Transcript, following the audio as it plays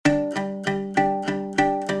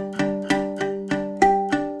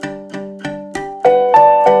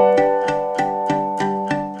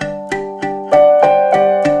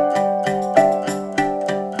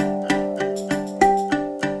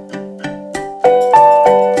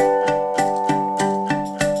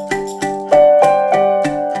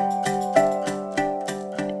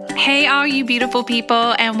beautiful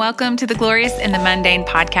people, and welcome to the Glorious in the Mundane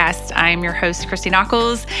podcast. I'm your host, Christy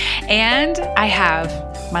Nockels, and I have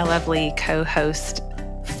my lovely co-host,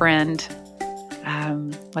 friend,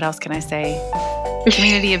 what else can I say?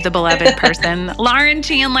 Community of the beloved person, Lauren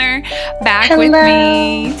Chandler, back with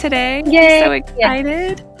me today. Yay. I'm so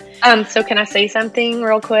excited. So can I say something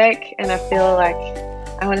real quick? And I feel like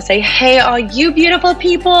I want to say, hey, all you beautiful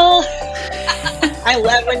people. I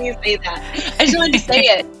love when you say that. I just wanted to say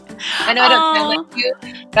it. I know I don't sound like you,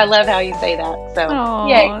 but I love how you say that. So,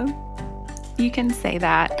 yay. You can say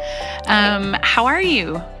that. How are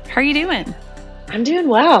you? How are you doing? I'm doing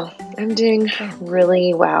well. I'm doing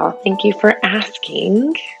really well. Thank you for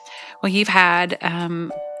asking. Well, you've had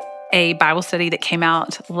a Bible study that came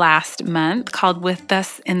out last month called With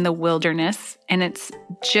Us in the Wilderness, and it's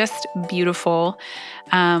just beautiful.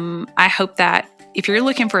 I hope that if you're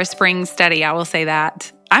looking for a spring study, I will say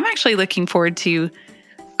that. I'm actually looking forward to,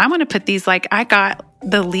 I want to put these, like, I got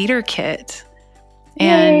the leader kit,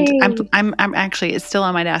 and I'm actually, it's still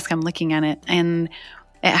on my desk. I'm looking at it, and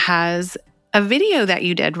it has a video that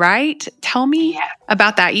you did, right? Tell me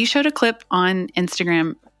about that. You showed a clip on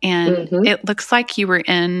Instagram, and it looks like you were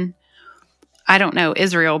in, I don't know,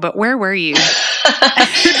 Israel, but where were you?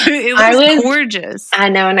 It was gorgeous. I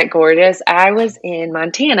know, isn't it gorgeous? I was in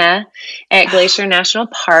Montana at Glacier National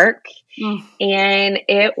Park, and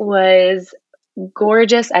it was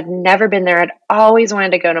gorgeous. I'd never been there. I'd always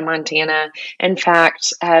wanted to go to Montana. In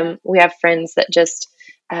fact, we have friends that just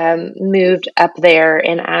moved up there,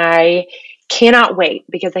 and I cannot wait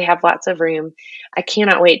because they have lots of room. I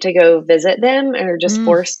cannot wait to go visit them or just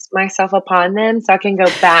force myself upon them so I can go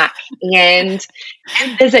back and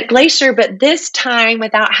visit Glacier, but this time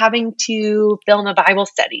without having to film a Bible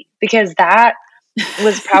study, because that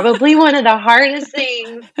was probably one of the hardest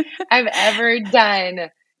things I've ever done.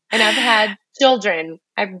 And I've had children.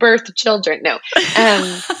 I've birthed children. No,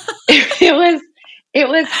 it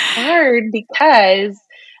was hard because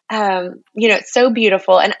it's so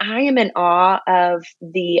beautiful, and I am in awe of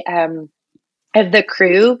the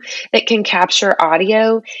crew that can capture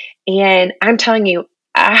audio. And I'm telling you,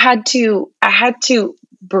 I had to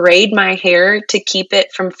braid my hair to keep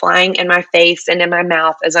it from flying in my face and in my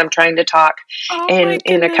mouth as I'm trying to talk.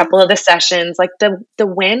 In a couple of the sessions, like the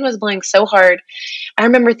wind was blowing so hard. I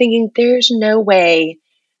remember thinking, there's no way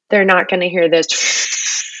they're not going to hear this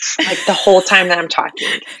like the whole time that I'm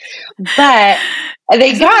talking. But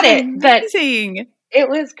they got it. But it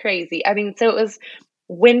was crazy. I mean, so it was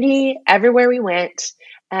windy everywhere we went.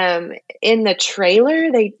 In the trailer,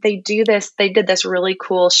 they did this really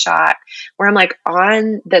cool shot where I'm like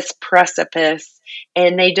on this precipice,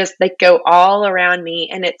 and they go all around me,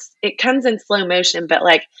 and it comes in slow motion, but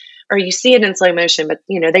or you see it in slow motion, but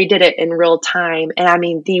they did it in real time. And I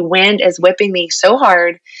mean, the wind is whipping me so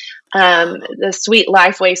hard. The sweet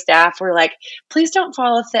Lifeway staff were like, please don't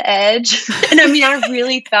fall off the edge. And I mean, I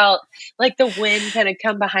really felt like the wind kind of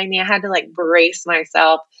come behind me. I had to brace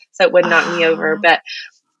myself so it would knock me over, but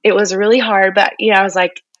it was really hard. But I was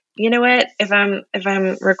like, you know what, if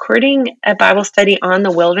I'm recording a Bible study on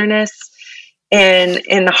the wilderness and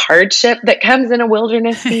in the hardship that comes in a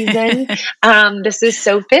wilderness season, this is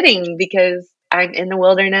so fitting because I'm in the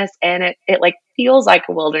wilderness, and it feels like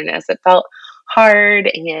a wilderness. It felt hard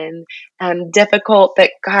and difficult,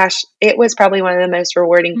 but gosh, it was probably one of the most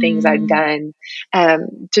rewarding things I'd done,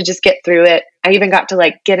 to just get through it. I even got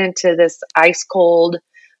to get into this ice cold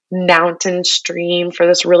mountain stream for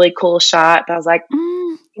this really cool shot. But I was like,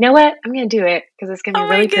 you know what? I'm going to do it because it's going to be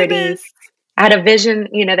really pretty. I had a vision,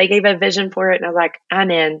 they gave a vision for it, and I was like,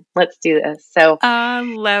 I'm in, let's do this. So I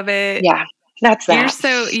love it. Yeah, that's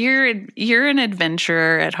that. You're an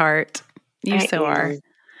adventurer at heart. You are.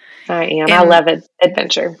 I am. And I love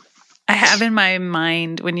adventure. I have in my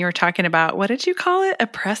mind, when you were talking about, what did you call it? A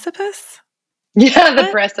precipice? Yeah, the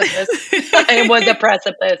precipice. It was a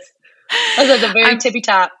precipice. I was at the very tippy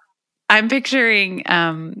top. I'm picturing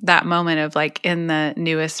that moment of in the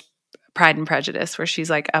newest Pride and Prejudice where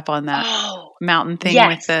she's up on that mountain thing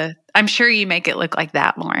with I'm sure you make it look like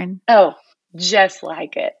that, Lauren. Oh, just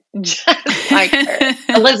like it. Just like her.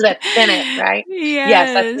 Elizabeth Bennet, right?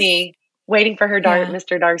 Yes, that's me. Waiting for her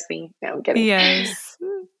Mr. Darcy. No, I'm kidding. Yes.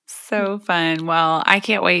 So fun. Well, I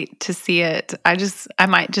can't wait to see it. I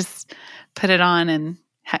might just put it on and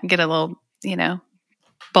get a little,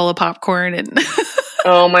 bowl of popcorn and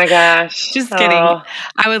oh my gosh. Just kidding.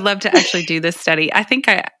 I would love to actually do this study. I think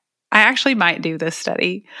I actually might do this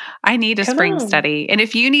study. I need a spring study. And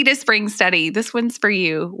if you need a spring study, this one's for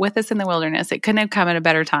you. With Us in the Wilderness. It couldn't have come at a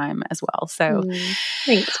better time as well. So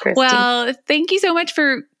thanks, Christy. Well, thank you so much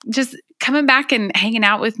for just coming back and hanging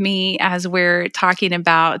out with me as we're talking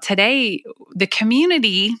about today, the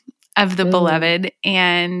community of the beloved.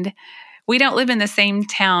 And we don't live in the same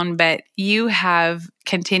town, but you have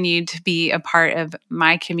continued to be a part of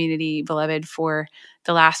my community, beloved, for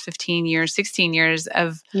the last 15 years, 16 years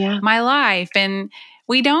of my life. And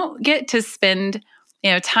we don't get to spend,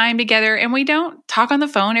 time together, and we don't talk on the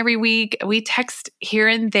phone every week. We text here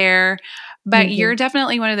and there, but you're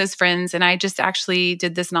definitely one of those friends. And I just actually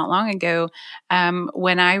did this not long ago,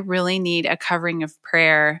 when I really need a covering of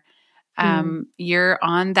prayer. You're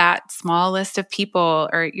on that small list of people,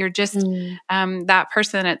 or you're just that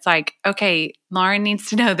person. It's like, okay, Lauren needs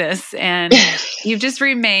to know this. And you've just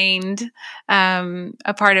remained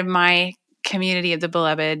a part of my community of the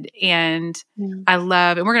beloved. And I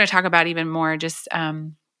love, and we're going to talk about even more just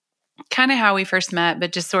kind of how we first met,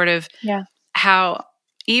 but just sort of how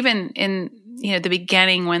even in, the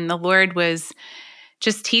beginning, when the Lord was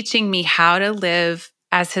just teaching me how to live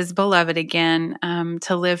as his beloved again,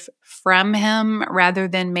 to live from him rather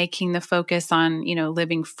than making the focus on,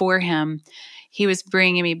 living for him. He was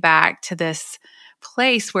bringing me back to this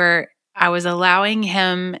place where I was allowing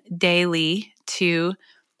him daily to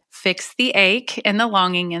fix the ache and the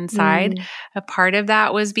longing inside. A part of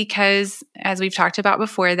that was because, as we've talked about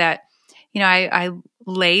before, that, I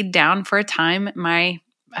laid down for a time my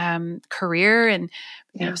career and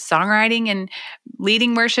songwriting and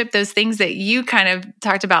leading worship, those things that you kind of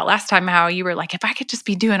talked about last time, how you were like, if I could just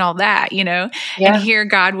be doing all that, and here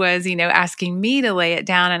God was, asking me to lay it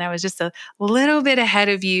down. And I was just a little bit ahead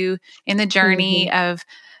of you in the journey of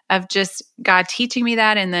just God teaching me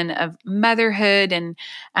that, and then of motherhood. And,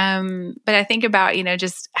 but I think about,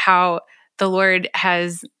 just how the Lord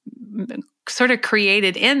has sort of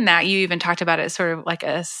created in that. You even talked about it sort of like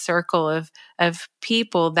a circle of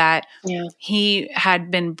people that he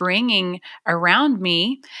had been bringing around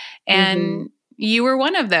me. And you were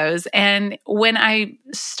one of those. And when I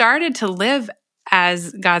started to live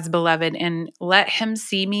as God's beloved and let him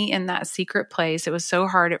see me in that secret place, it was so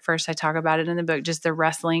hard at first. I talk about it in the book, just the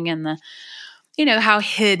wrestling and the, how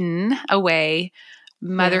hidden away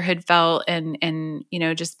motherhood felt, and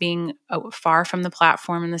just being far from the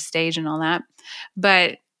platform and the stage and all that.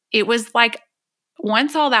 But it was like,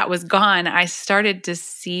 once all that was gone, I started to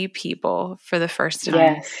see people for the first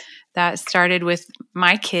time. That started with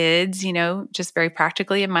my kids, just very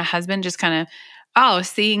practically, and my husband, just kind of,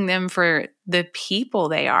 seeing them for the people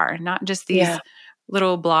they are, not just these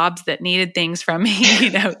little blobs that needed things from me,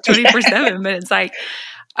 24/7, but it's like,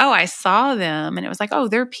 I saw them, and it was like,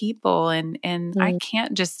 they're people, and I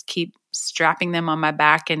can't just keep strapping them on my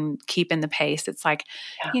back and keeping the pace. It's like,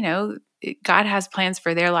 God has plans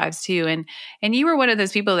for their lives too. And you were one of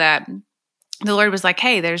those people that the Lord was like,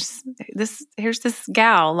 hey, here's this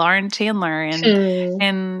gal, Lauren Chandler.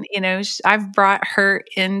 And I've brought her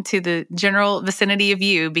into the general vicinity of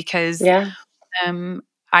you because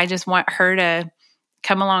I just want her to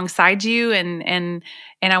come alongside you, and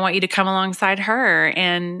I want you to come alongside her.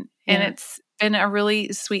 And it's been a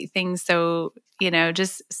really sweet thing. So,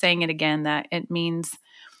 just saying it again, that it means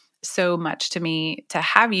so much to me to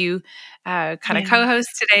have you kind of co-host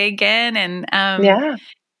today again. And,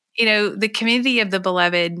 the community of the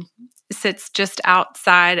beloved sits just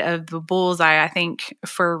outside of the bullseye, I think,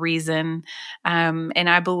 for a reason. And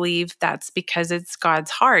I believe that's because it's God's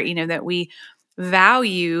heart, that we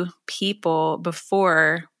value people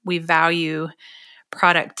before we value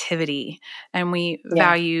productivity, and we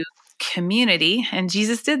value community. And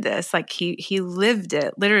Jesus did this. Like he lived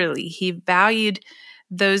it, literally. He valued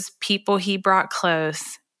those people he brought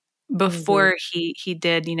close before he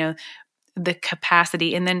did, the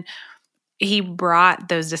capacity. And then he brought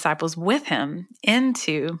those disciples with him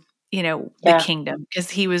into, the kingdom, because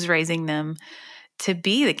he was raising them to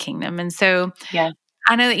be the kingdom. And so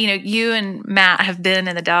I know that, you and Matt have been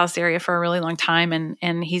in the Dallas area for a really long time,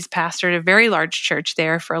 and he's pastored a very large church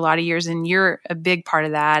there for a lot of years, and you're a big part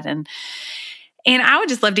of that. And I would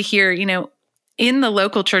just love to hear, in the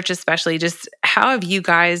local church especially, just how have you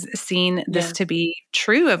guys seen this to be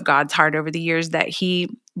true of God's heart over the years, that he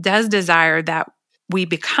does desire that we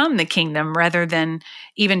become the kingdom rather than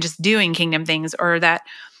even just doing kingdom things, or that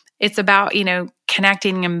it's about,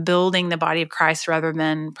 connecting and building the body of Christ rather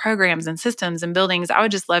than programs and systems and buildings. I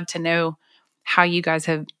would just love to know how you guys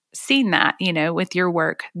have seen that, with your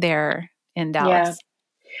work there in Dallas.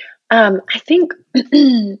 I think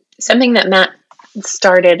something that Matt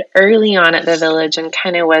started early on at the Village and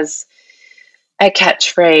kind of was a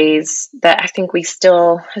catchphrase that I think is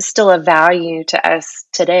still a value to us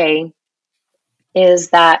today, is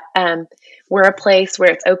that we're a place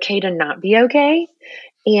where it's okay to not be okay.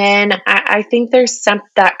 And I think there's some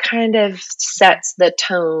that kind of sets the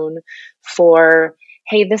tone for,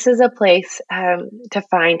 hey, this is a place to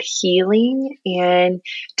find healing and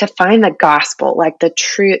to find the gospel, like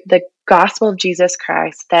the gospel of Jesus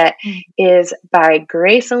Christ, that is by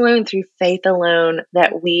grace alone, through faith alone,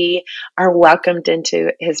 that we are welcomed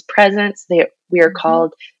into his presence, that we are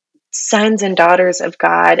called sons and daughters of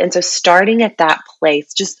God. And so starting at that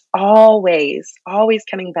place, just always, always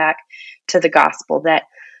coming back to the gospel, that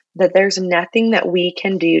there's nothing that we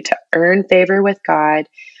can do to earn favor with God.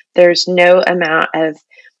 There's no amount of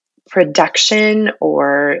production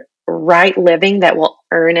or right living that will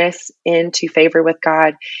earn us into favor with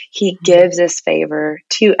God. He gives us favor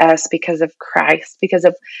to us because of Christ, because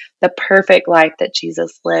of the perfect life that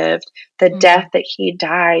Jesus lived, the death that he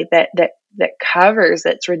died, that covers,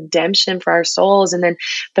 that's redemption for our souls, and then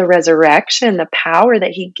the resurrection, the power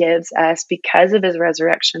that he gives us because of his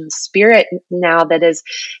resurrection, spirit now that is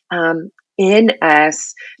in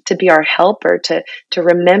us to be our helper, to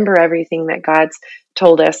remember everything that God's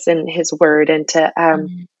told us in his word, and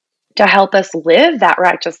to help us live that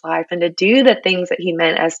righteous life and to do the things that he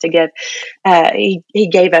meant us to give, he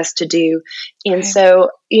gave us to do. And so,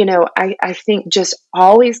 I think just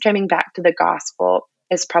always coming back to the gospel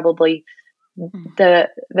is probably the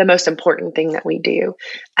most important thing that we do.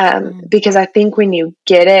 Because I think when you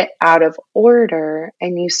get it out of order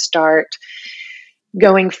and you start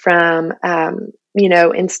going from,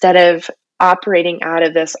 instead of operating out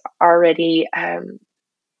of this already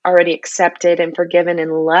accepted and forgiven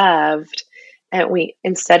and loved, and we,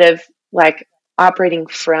 instead of like operating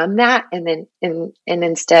from that and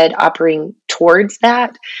instead operating towards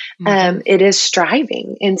that, it is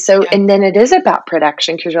striving. And so, and then it is about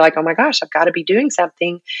production, because you're like, oh my gosh, I've got to be doing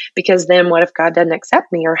something, because then what if God doesn't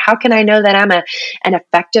accept me? Or how can I know that I'm an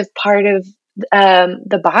effective part of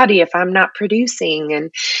the body if I'm not producing?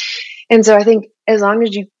 And so I think as long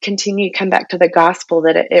as you continue to come back to the gospel,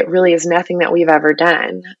 that it really is nothing that we've ever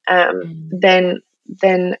done, then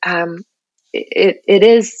it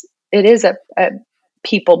is a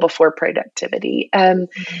people before productivity. And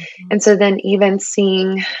so then even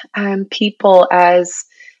seeing people as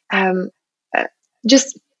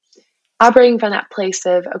just operating from that place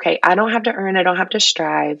of, okay, I don't have to earn, I don't have to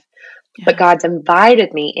strive, but God's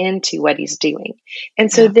invited me into what he's doing.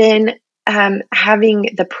 And so then having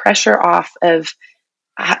the pressure off of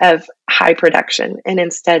high production, and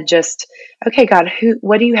instead just, okay, God,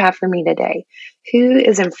 what do you have for me today? Who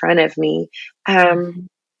is in front of me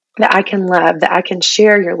that I can love, that I can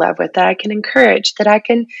share your love with, that I can encourage, that I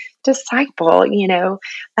can disciple,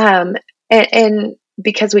 and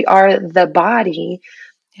because we are the body,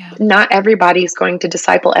 not everybody is going to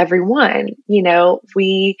disciple everyone.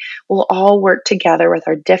 We will all work together with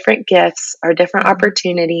our different gifts, our different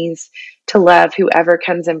opportunities to love whoever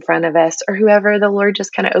comes in front of us, or whoever the Lord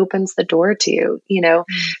just kind of opens the door to,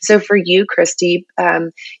 So for you, Christy,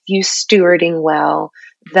 you stewarding well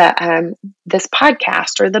this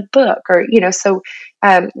podcast or the book, or, so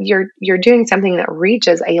you're doing something that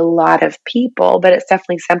reaches a lot of people, but it's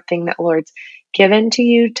definitely something that Lord's given to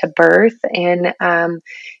you to birth, and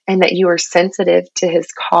that you are sensitive to his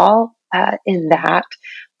call in that,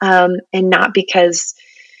 and not because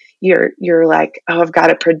you're like, oh, I've got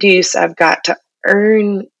to produce, I've got to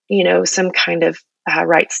earn, some kind of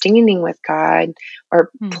right standing with God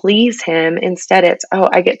or please him. Instead, it's, oh,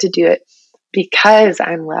 I get to do it because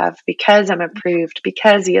I'm loved, because I'm approved,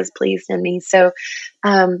 because he is pleased in me. So,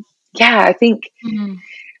 I think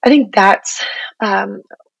that's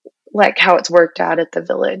like how it's worked out at the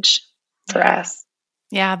Village for us.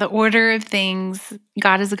 Yeah, the order of things.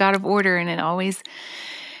 God is a God of order, and it always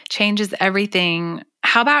changes everything.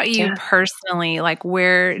 How about you personally? Like,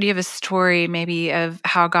 where do you have a story maybe of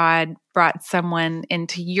how God brought someone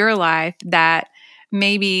into your life that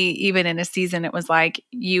maybe even in a season it was like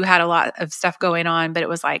you had a lot of stuff going on, but it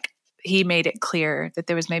was like he made it clear that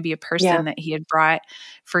there was maybe a person that he had brought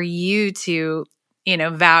for you to,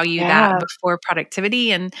 value that before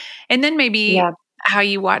productivity, and then maybe how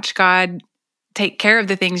you watch God take care of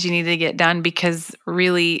the things you needed to get done, because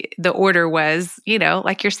really the order was,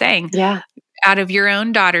 like you're saying, out of your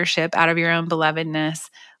own daughtership, out of your own belovedness,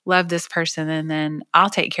 love this person, and then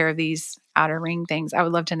I'll take care of these outer ring things. I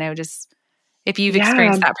would love to know just if you've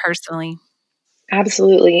experienced that personally.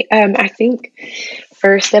 Absolutely. I think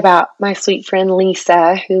first about my sweet friend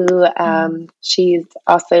Lisa, who she's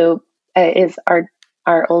also is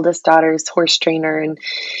our oldest daughter's horse trainer, and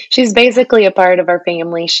she's basically a part of our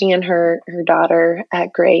family. She and her daughter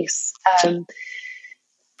Grace.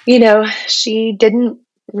 She didn't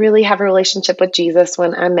really have a relationship with Jesus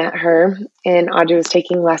when I met her, and Audrey was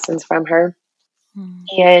taking lessons from her. Mm.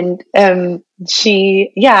 And I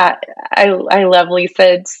love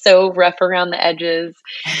Lisa. It's so rough around the edges,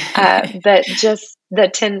 but just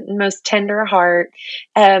the most tender heart.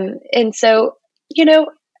 And so, you know,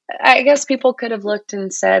 I guess people could have looked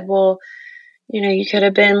and said, well, you could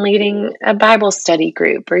have been leading a Bible study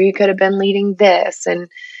group, or you could have been leading this. And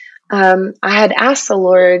I had asked the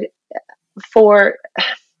Lord for,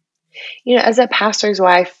 as a pastor's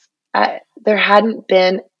wife, there hadn't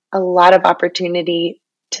been a lot of opportunity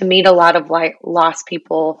to meet a lot of like lost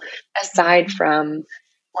people aside from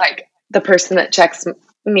like the person that checks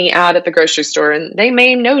me out at the grocery store, and they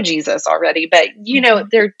may know Jesus already, but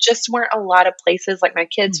there just weren't a lot of places. Like my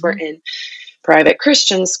kids were in private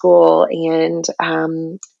Christian school, and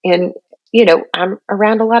I'm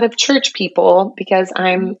around a lot of church people because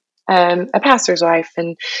I'm a pastor's wife,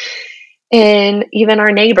 and even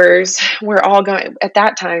our neighbors were all going at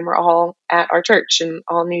that time. We're all at our church and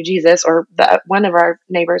all knew Jesus, or one of our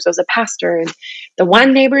neighbors was a pastor, and the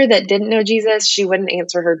one neighbor that didn't know Jesus, she wouldn't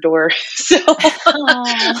answer her door. So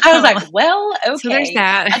I was like, well, okay, so there's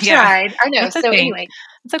that. I tried. I know. That's a So thing. anyway,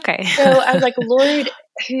 it's okay. so I was like, Lord,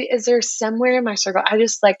 is there somewhere in my circle? I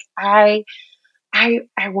just like, I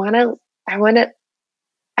want to,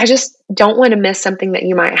 I just don't want to miss something that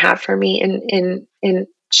you might have for me in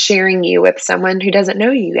sharing you with someone who doesn't know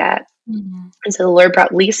you yet. Mm-hmm. And so the Lord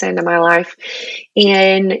brought Lisa into my life,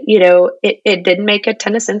 and it didn't make a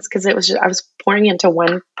ton of sense because it was I was pouring into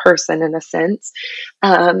one person in a sense,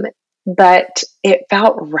 but it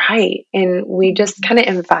felt right, and we just kind of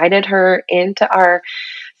invited her into our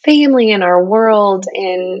family and our world,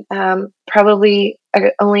 and probably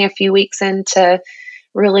only a few weeks into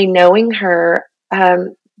really knowing her,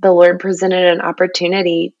 the Lord presented an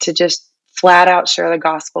opportunity to just flat out share the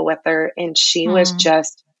gospel with her, and she was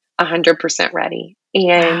just 100% ready.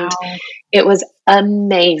 And it was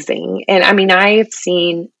amazing. And I mean, I've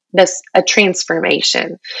seen a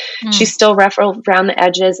transformation. She's still rough around the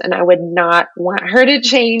edges, and I would not want her to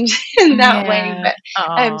change in that way. But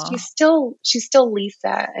she's still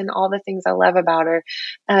Lisa, and all the things I love about her.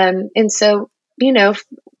 And so,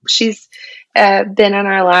 she's been in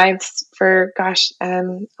our lives for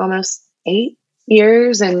almost 8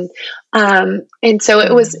 years, and so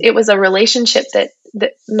it was a relationship that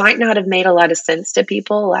might not have made a lot of sense to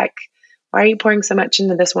people. Like, why are you pouring so much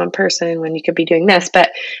into this one person when you could be doing this?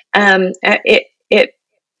 But it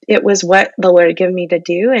was what the Lord had given me to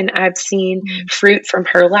do, and I've seen fruit from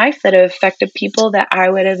her life that have affected people that I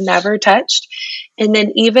would have never touched. And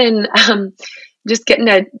then even just getting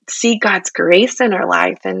to see God's grace in her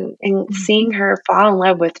life, and seeing her fall in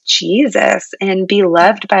love with Jesus and be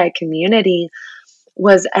loved by a community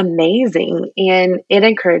was amazing. And it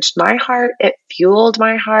encouraged my heart. It fueled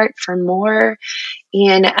my heart for more.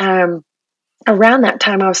 And around that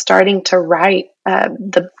time, I was starting to write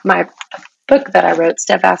my book that I wrote,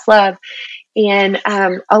 Steadfast Love. And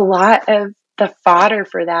a lot of the fodder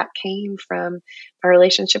for that came from my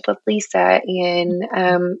relationship with Lisa,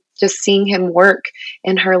 and just seeing him work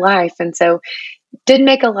in her life. And so didn't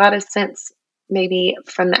make a lot of sense maybe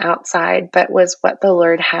from the outside, but was what the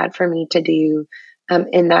Lord had for me to do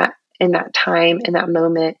in that time, in that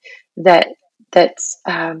moment, that's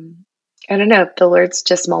I don't know, the Lord's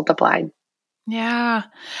just multiplied. Yeah.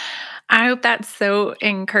 I hope that's so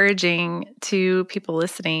encouraging to people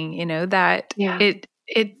listening, that it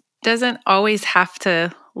doesn't always have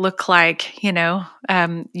to look like, you're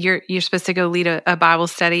supposed to go lead a Bible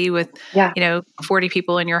study with, 40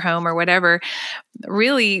 people in your home or whatever.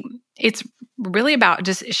 Really, it's really about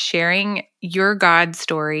just sharing your God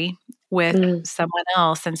story with someone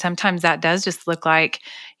else. And sometimes that does just look like,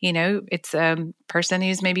 it's a person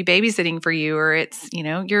who's maybe babysitting for you, or it's,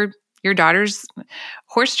 your daughter's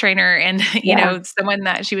horse trainer, and someone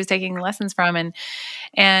that she was taking lessons from,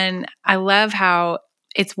 and I love how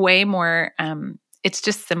it's way more it's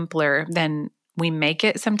just simpler than we make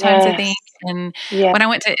it sometimes. I think. And when I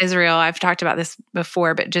went to Israel, I've talked about this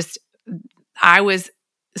before, but just I was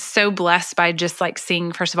so blessed by just like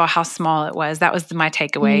seeing, first of all, how small it was. That was my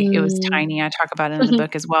takeaway. It was tiny. I talk about it in the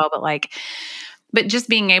book as well, but just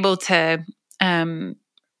being able to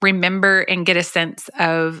remember and get a sense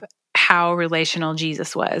of how relational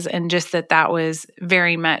Jesus was, and just that was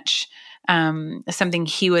very much something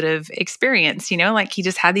he would have experienced, like he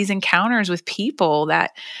just had these encounters with people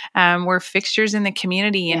that were fixtures in the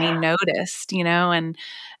community, and he noticed, and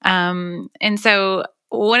so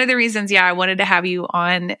one of the reasons, I wanted to have you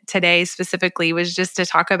on today specifically was just to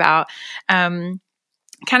talk about kind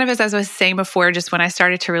of, as I was saying before, just when I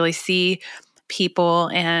started to really see people,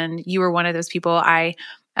 and you were one of those people, I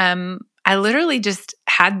literally just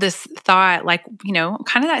had this thought, like,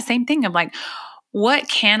 kind of that same thing of like, what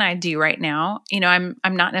can I do right now? I'm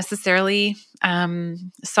not necessarily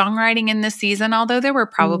songwriting in this season, although there were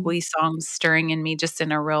probably songs stirring in me just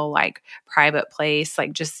in a real like private place,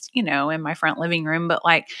 like just, in my front living room. But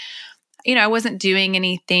like, I wasn't doing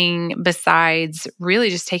anything besides really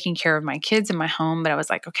just taking care of my kids in my home. But I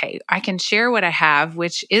was like, okay, I can share what I have,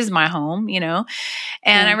 which is my home, And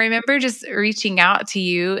I remember just reaching out to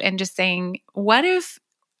you and just saying, what if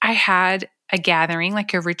I had a gathering,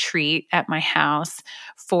 like a retreat at my house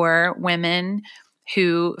for women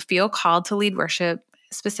who feel called to lead worship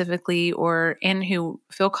specifically, and who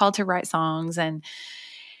feel called to write songs. And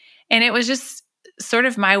it was just sort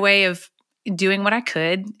of my way of doing what I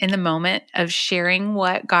could in the moment of sharing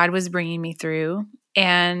what God was bringing me through.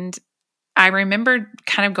 And I remember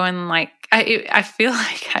kind of going like, I feel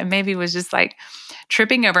like I maybe was just like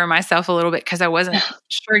tripping over myself a little bit because I wasn't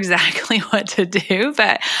sure exactly what to do.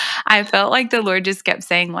 But I felt like the Lord just kept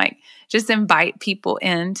saying like, just invite people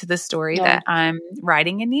into the story that I'm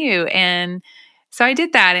writing in you. And so I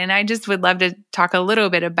did that. And I just would love to talk a little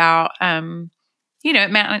bit about,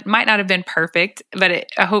 it might not have been perfect, but it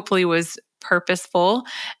hopefully was purposeful.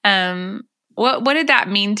 What did that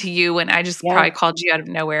mean to you when I just probably called you out of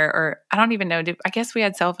nowhere? Or I don't even know. I guess we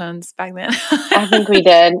had cell phones back then. I think we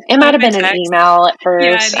did. It might have been an email at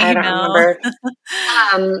first. Yeah, I don't remember.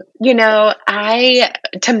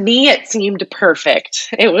 To me, it seemed perfect.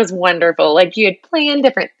 It was wonderful. Like you had planned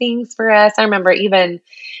different things for us. I remember I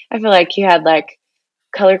feel like you had like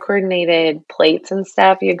color coordinated plates and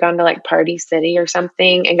stuff. You had gone to like Party City or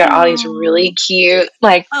something and got all these really cute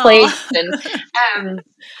like plates and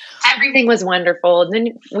everything was wonderful. And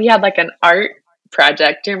then we had like an art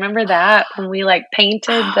project. Do you remember that when we like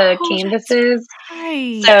painted the canvases?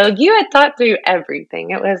 Right. So you had thought through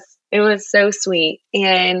everything. It was so sweet.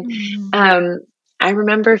 And I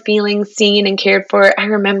remember feeling seen and cared for. I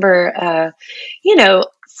remember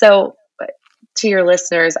so to your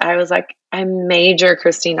listeners, I was like a major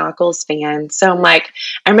Christy Nockels fan. So I'm like,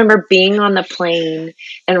 I remember being on the plane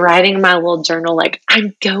and writing in my little journal, like,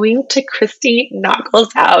 I'm going to Christy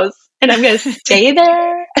Nockels' house and I'm going to stay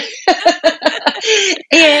there.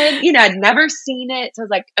 And, I'd never seen it. So I was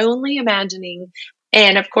like only imagining.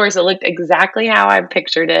 And of course, it looked exactly how I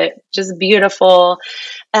pictured it. Just beautiful,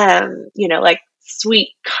 like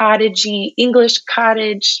sweet cottagey English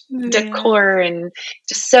cottage decor and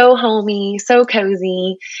just so homey, so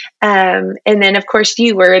cozy. And then of course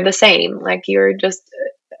you were the same, like you were just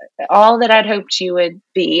all that I'd hoped you would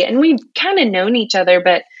be. And we'd kind of known each other,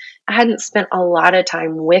 but I hadn't spent a lot of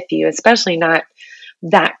time with you, especially not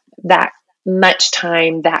that much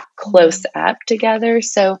time that close up together.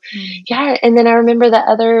 So yeah. And then I remember the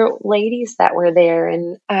other ladies that were there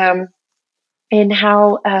and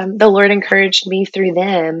how the Lord encouraged me through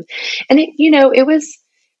them. And it was,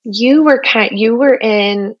 you were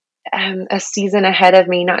in a season ahead of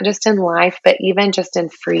me, not just in life, but even just in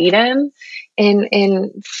freedom,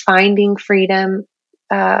 in finding freedom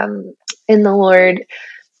in the Lord,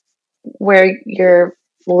 where you're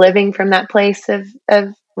living from that place of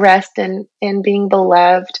rest and being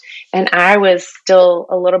beloved. And I was still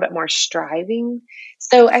a little bit more striving.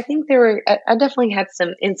 So I think I definitely had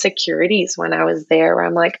some insecurities when I was there where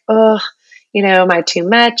I'm like, oh, am I too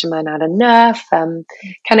much? Am I not enough? Kind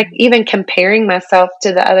of even comparing myself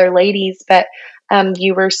to the other ladies, but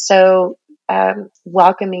you were so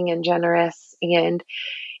welcoming and generous. And,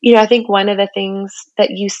 I think one of the things that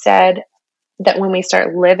you said, that when we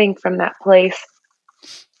start living from that place,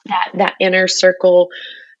 that inner circle,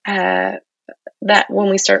 that when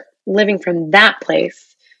we start living from that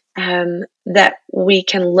place, that we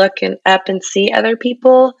can look up and see other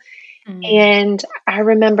people. And I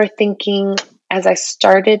remember thinking, as I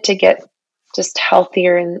started to get just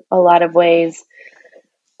healthier in a lot of ways,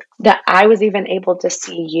 that I was even able to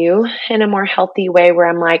see you in a more healthy way, where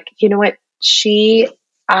I'm like, you know what,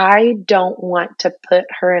 I don't want to put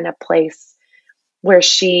her in a place where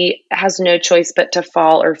she has no choice but to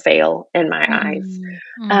fall or fail in my eyes.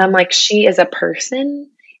 Like, she is a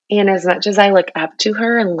person, and as much as I look up to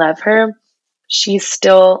her and love her, she's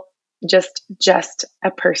still just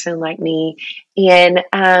a person like me. And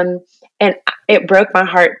it broke my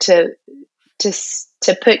heart to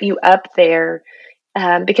put you up there,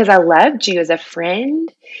 because I loved you as a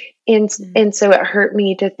friend. And so it hurt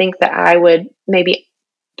me to think that I would maybe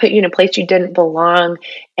put you in a place you didn't belong,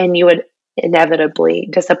 and you would inevitably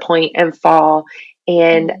disappoint and fall.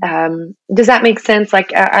 And does that make sense?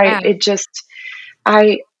 Like I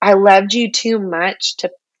loved you too much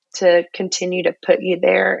to continue to put you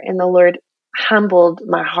there. And the Lord humbled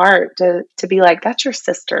my heart to be like, that's your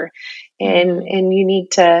sister, and you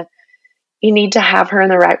need to you need to have her in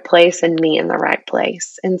the right place and me in the right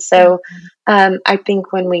place. And so I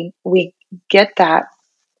think when we get that,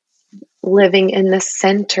 living in the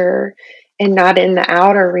center and not in the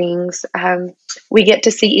outer rings, we get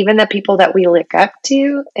to see even the people that we look up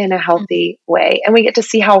to in a healthy way. And we get to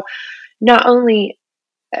see how not only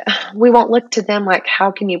we won't look to them like,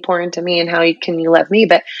 how can you pour into me and how can you love me?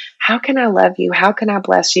 But how can I love you? How can I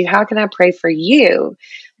bless you? How can I pray for you?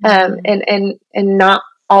 And not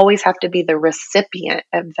always have to be the recipient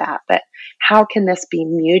of that, but how can this be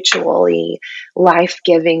mutually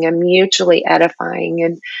life-giving and mutually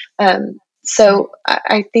edifying? And so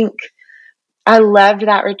I think I loved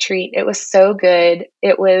that retreat. It was so good.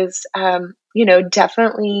 It was,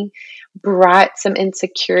 definitely brought some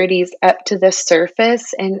insecurities up to the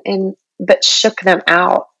surface but shook them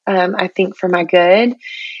out, I think for my good.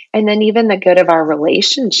 And then even the good of our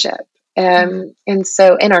relationship. And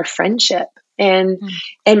so in our friendship and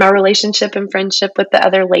my relationship and friendship with the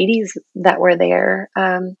other ladies that were there.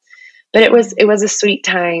 But it was a sweet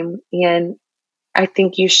time. And I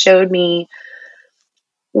think you showed me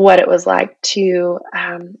what it was like to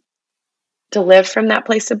live from that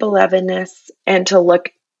place of belovedness and to look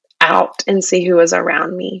out and see who was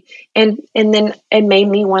around me. And then it made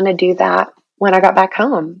me want to do that when I got back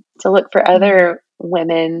home, to look for other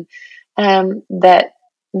women that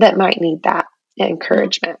might need that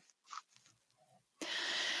encouragement.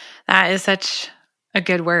 That is such a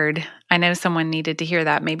good word. I know someone needed to hear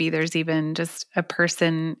that. Maybe there's even just a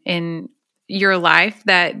person in your life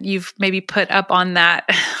that you've maybe put up on that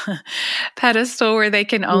pedestal where they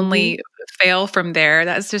can only fail from there.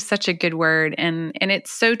 That's just such a good word. And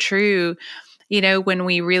it's so true. When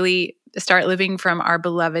we really start living from our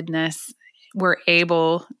belovedness, we're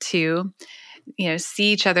able to,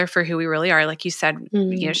 see each other for who we really are. Like you said,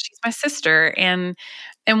 she's my sister. And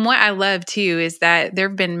what I love too is that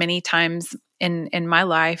there've been many times in my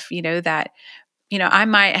life, that, I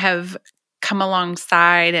might have come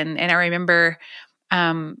alongside and I remember,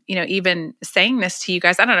 even saying this to you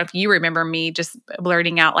guys. I don't know if you remember me just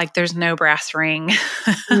blurting out like, there's no brass ring.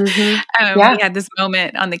 We had this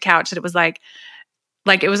moment on the couch that it was like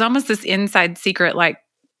it was almost this inside secret, like,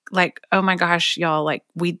 oh my gosh, y'all, like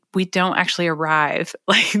we don't actually arrive.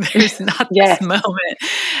 Like there's not this moment.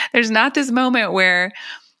 There's not this moment where,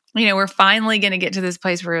 we're finally going to get to this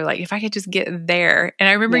place where like, if I could just get there. And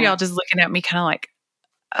I remember y'all just looking at me kind of like,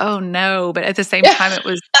 oh no. But at the same time, it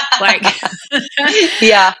was like,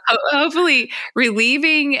 hopefully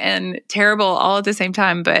relieving and terrible all at the same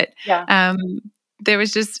time. But there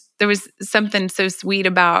was something so sweet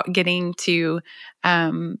about getting to,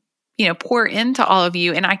 pour into all of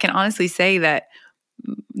you. And I can honestly say that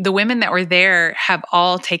the women that were there have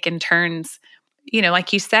all taken turns,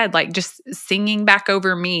 like you said, like just singing back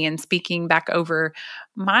over me and speaking back over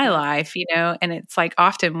my life, and it's like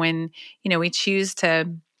often when, we choose to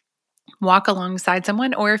walk alongside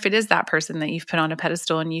someone, or if it is that person that you've put on a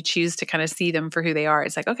pedestal and you choose to kind of see them for who they are,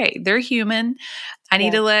 it's like, okay, they're human. I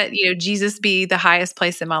need to let, Jesus be the highest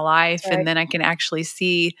place in my life. Right. And then I can actually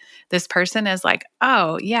see this person as like,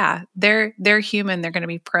 oh yeah, they're human. They're going to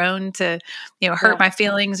be prone to, hurt my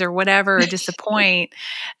feelings or whatever, or disappoint.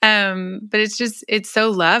 But it's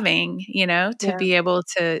so loving, to be able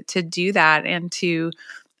to do that and to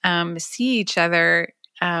see each other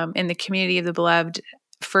in the community of the beloved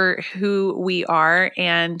for who we are.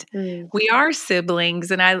 And we are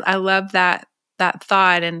siblings. And I love that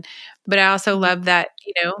thought. But I also love that,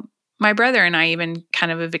 my brother and I even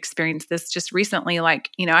kind of have experienced this just recently. Like,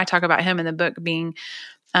 I talk about him in the book being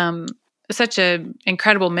such an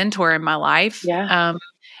incredible mentor in my life. Yeah.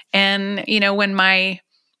 And, when my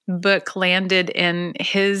book landed in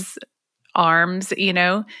his arms,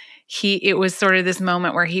 it was sort of this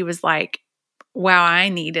moment where he was like, wow, I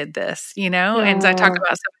needed this, And I talk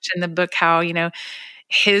about so much in the book how,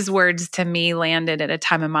 his words to me landed at a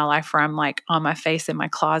time in my life where I'm like on my face in my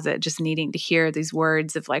closet, just needing to hear these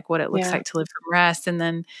words of like what it looks like to live from rest. And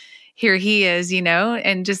then here he is,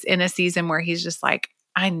 and just in a season where he's just like,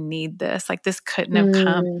 I need this. Like this couldn't have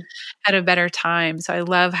come at a better time. So I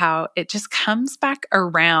love how it just comes back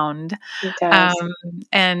around. It does.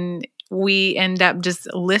 And we end up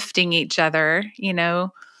just lifting each other,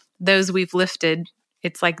 those we've lifted.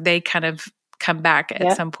 It's like they kind of come back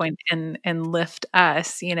at some point and lift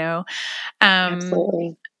us,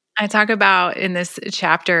 Absolutely. I talk about in this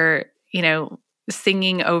chapter,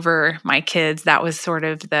 singing over my kids. That was sort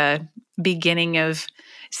of the beginning of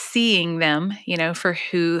seeing them, for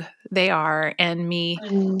who they are, and me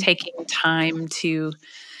taking time to,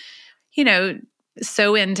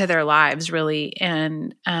 sow into their lives really.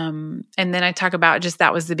 And then I talk about just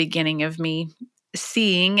that was the beginning of me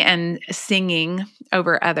seeing and singing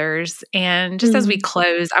over others. And just as we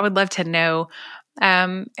close, I would love to know,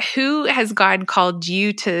 who has God called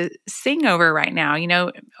you to sing over right now?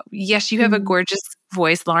 Yes, you have a gorgeous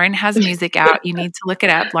voice. Lauren has music out. You need to look it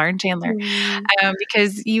up, Lauren Chandler,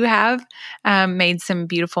 because you have made some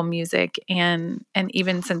beautiful music. And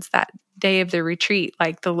even since that day of the retreat,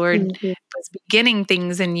 like the Lord was beginning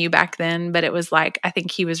things in you back then, but it was like, I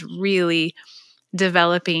think he was really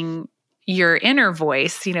developing your inner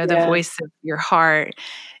voice, the voice of your heart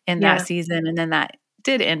in that season. And then that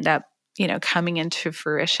did end up, coming into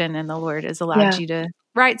fruition, and the Lord has allowed you to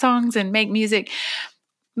write songs and make music.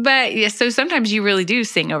 But yeah, so sometimes you really do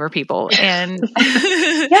sing over people, and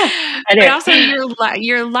but also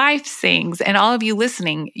your life sings, and all of you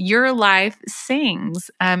listening, your life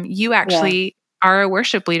sings. You actually are a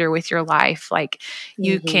worship leader with your life. Like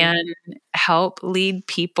you can help lead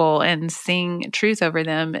people and sing truth over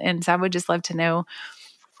them. And so I would just love to know,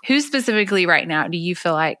 who specifically right now do you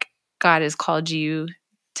feel like God has called you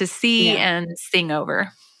to see and sing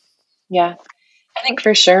over? Yeah. I think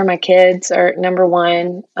for sure my kids are number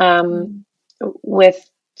one, with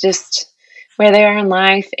just where they are in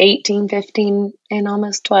life, 18, 15, and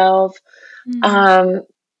almost 12.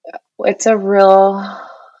 It's a real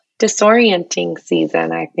disorienting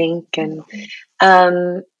season, I think. And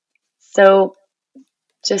so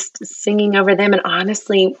just singing over them, and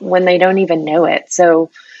honestly, when they don't even know it. So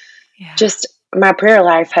just my prayer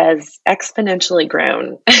life has exponentially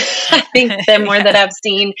grown. I think the more that I've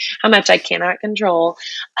seen how much I cannot control,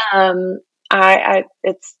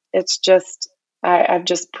 it's just, I've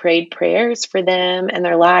just prayed prayers for them and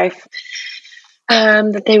their life,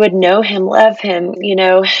 that they would know him, love him,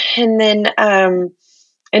 and then,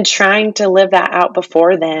 and trying to live that out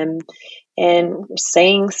before them and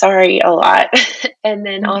saying sorry a lot. And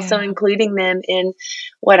then also including them in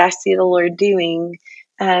what I see the Lord doing,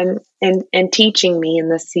 and teaching me in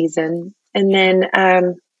this season. And then,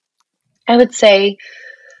 I would say,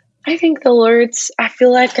 I think the Lord's, I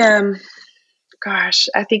feel like, I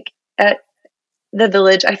think at the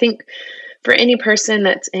Village, I think for any person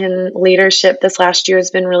that's in leadership, this last year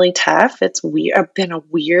has been really tough. It's been a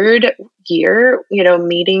weird year,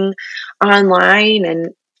 meeting online, and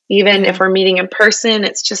even if we're meeting in person,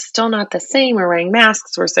 it's just still not the same. We're wearing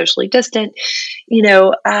masks, we're socially distant,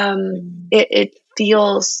 it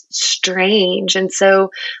feels strange. And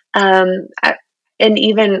so, and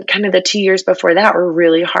even kind of the 2 years before that were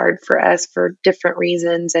really hard for us for different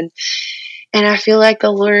reasons. And I feel like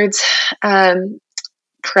the Lord's,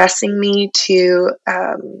 pressing me to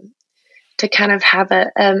kind of have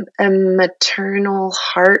a maternal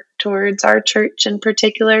heart towards our church in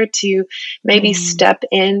particular, to maybe step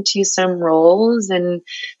into some roles and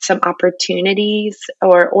some opportunities,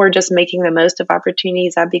 or just making the most of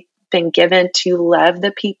opportunities I've been given to love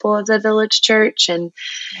the people of the Village Church, and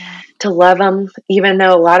to love them, even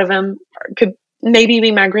though a lot of them could maybe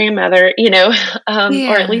be my grandmother, or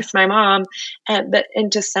at least my mom, but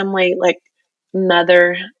into some way, like,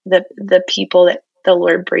 mother the people that the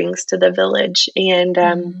Lord brings to the Village. And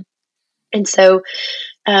and so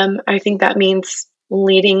I think that means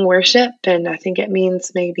leading worship, and I think it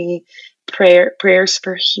means maybe prayers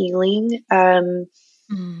for healing, and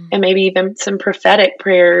maybe even some prophetic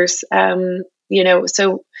prayers,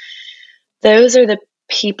 so those are the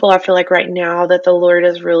people I feel like right now that the Lord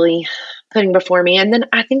is really putting before me. And then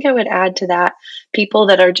I think I would add to that people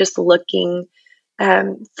that are just looking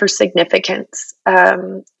for significance.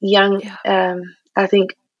 Young, I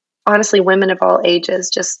think, honestly, women of all ages,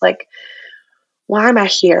 just like, why am I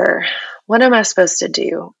here? What am I supposed to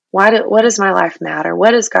do? What does my life matter?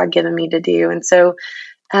 What has God given me to do? And so,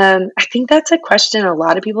 I think that's a question a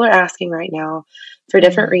lot of people are asking right now for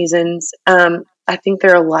different reasons. I think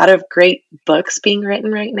there are a lot of great books being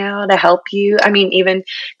written right now to help you. I mean, even,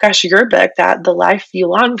 gosh, your book, that The Life You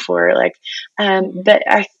Long For, like, but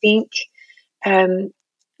I think,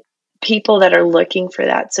 people that are looking for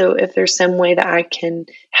that. So if there's some way that I can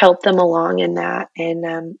help them along in that,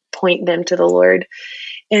 and point them to the Lord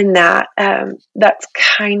in that, that's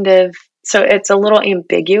kind of, so it's a little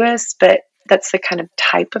ambiguous, but that's the kind of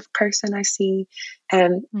type of person I see,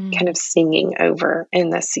 kind of singing over in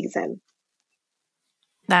this season.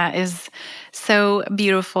 That is so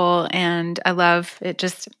beautiful. And I love it.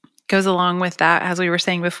 Just goes along with that, as we were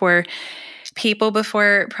saying before, people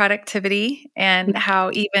before productivity, and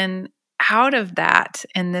how even out of that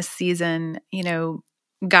in this season,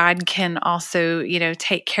 God can also,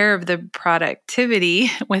 take care of the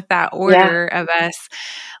productivity with that order of us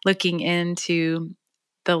looking into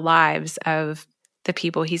the lives of the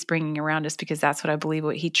people he's bringing around us, because that's what I believe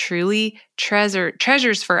what he truly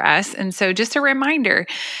treasures for us. And so just a reminder,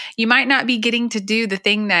 you might not be getting to do the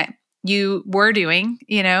thing that you were doing,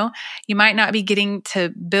 you might not be getting to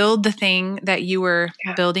build the thing that you were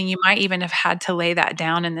building. You might even have had to lay that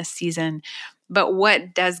down in this season. But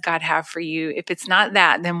what does God have for you? If it's not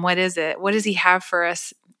that, then what is it? What does he have for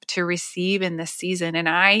us to receive in this season? And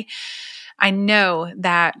I know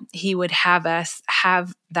that he would have us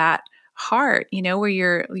have that heart, where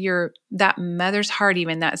you're that mother's heart,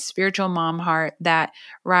 even that spiritual mom heart that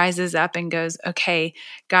rises up and goes, okay,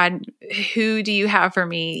 God, who do you have for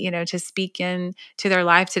me, to speak in to their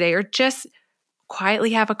life today, or just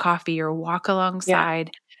quietly have a coffee or walk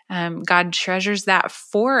alongside. God treasures that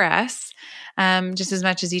for us just as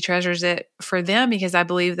much as he treasures it for them, because I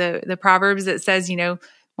believe the Proverbs that says,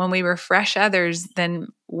 when we refresh others, then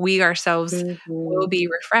we ourselves will be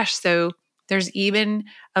refreshed. So there's even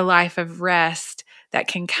a life of rest that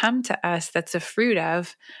can come to us that's a fruit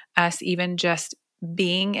of us even just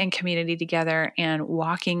being in community together and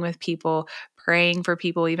walking with people, praying for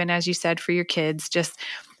people, even as you said, for your kids, just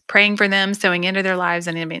praying for them, sowing into their lives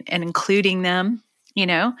and including them,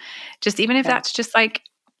 just even if that's just like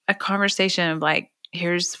a conversation of like,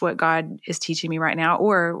 here's what God is teaching me right now,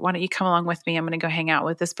 or why don't you come along with me? I'm going to go hang out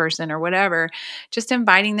with this person or whatever, just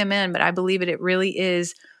inviting them in. But I believe it really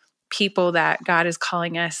is people that God is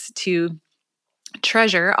calling us to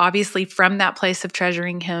treasure, obviously from that place of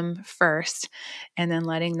treasuring him first, and then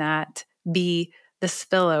letting that be the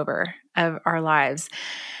spillover of our lives.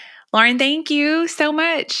 Lauren, thank you so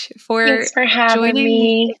much for having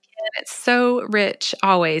me. It's so rich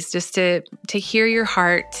always just to hear your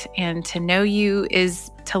heart, and to know you is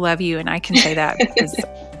to love you. And I can say that because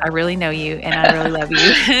I really know you and I really love you.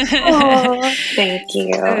 Oh, thank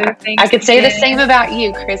you. I could say the same about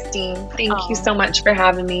you, Christine. Thank you so much for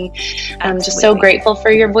having me. I'm just so grateful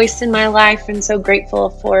for your voice in my life, and so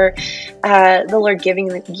grateful for the Lord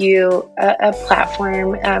giving you a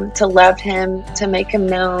platform to love him, to make him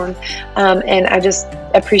known. And I just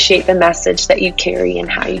appreciate the message that you carry and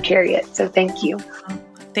how you carry it. So thank you.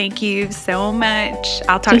 Thank you so much.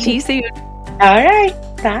 I'll talk to you soon. All right.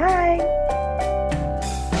 Bye.